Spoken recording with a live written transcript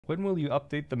When will you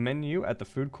update the menu at the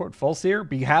food court? Falsier,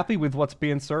 be happy with what's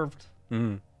being served.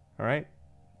 Mm. All right.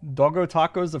 Doggo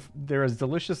tacos, they're as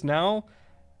delicious now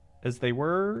as they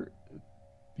were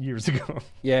years ago.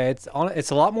 Yeah, it's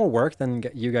a lot more work than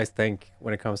you guys think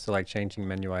when it comes to like changing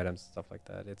menu items and stuff like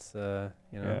that. It's you know.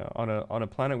 Yeah, on a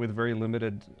planet with very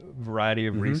limited variety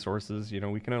of resources,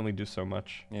 we can only do so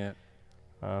much. Yeah.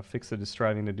 Fixit is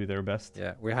striving to do their best.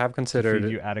 Yeah, we have To considered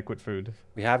feed you adequate food.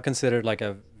 we have considered like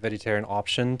a vegetarian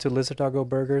option to Lizard Doggo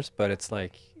burgers, but it's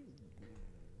like,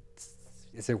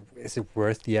 is it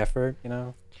worth the effort?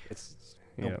 It's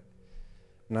Yeah.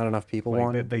 not enough people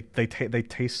want it. They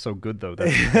taste so good though.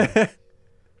 That's the thing.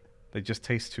 They just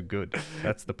taste too good.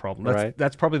 That's the problem. Right.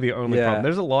 That's probably the only Yeah. problem.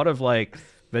 There's a lot of like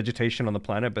vegetation on the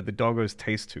planet, but the doggos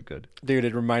taste too good. Dude,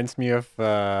 it reminds me of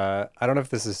I don't know if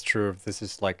this is true, if this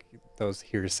is like those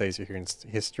hearsays you hear in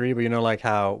history, but like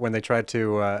how when they tried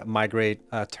to migrate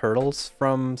turtles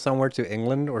from somewhere to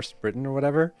England or Britain or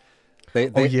whatever,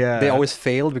 they always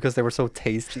failed because they were so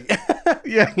tasty.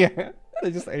 Yeah.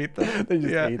 They just ate them. They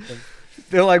just ate them.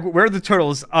 They're like, where are the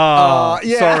turtles?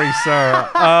 Yeah. Sorry, sir.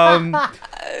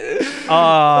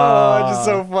 Just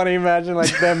so funny. Imagine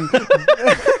like them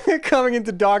coming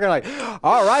into Doggo like,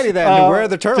 alrighty then, where are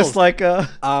the turtles? Just like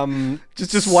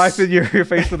just wiping your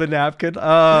face with a napkin.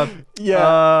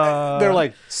 They're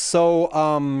like,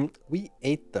 so we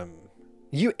ate them.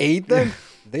 You ate them?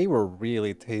 They were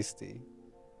really tasty.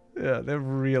 Yeah, they're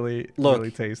really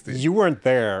tasty. You weren't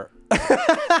there.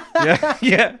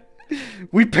 Yeah.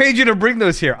 We paid you to bring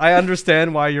those here. I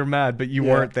understand why you're mad, but you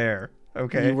weren't there.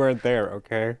 Okay. You weren't there,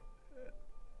 okay?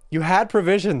 You had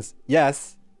provisions,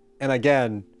 yes. And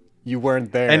again, you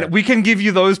weren't there. And we can give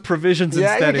you those provisions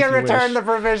instead. Yeah, you can return wish. the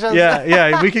provisions.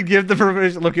 Yeah, we could give the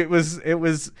provision. Look, it was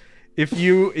if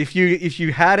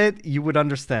you had it, you would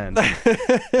understand.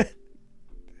 Yeah.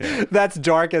 That's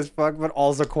dark as fuck, but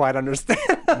also quite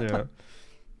understandable.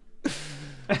 Yeah.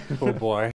 Oh boy.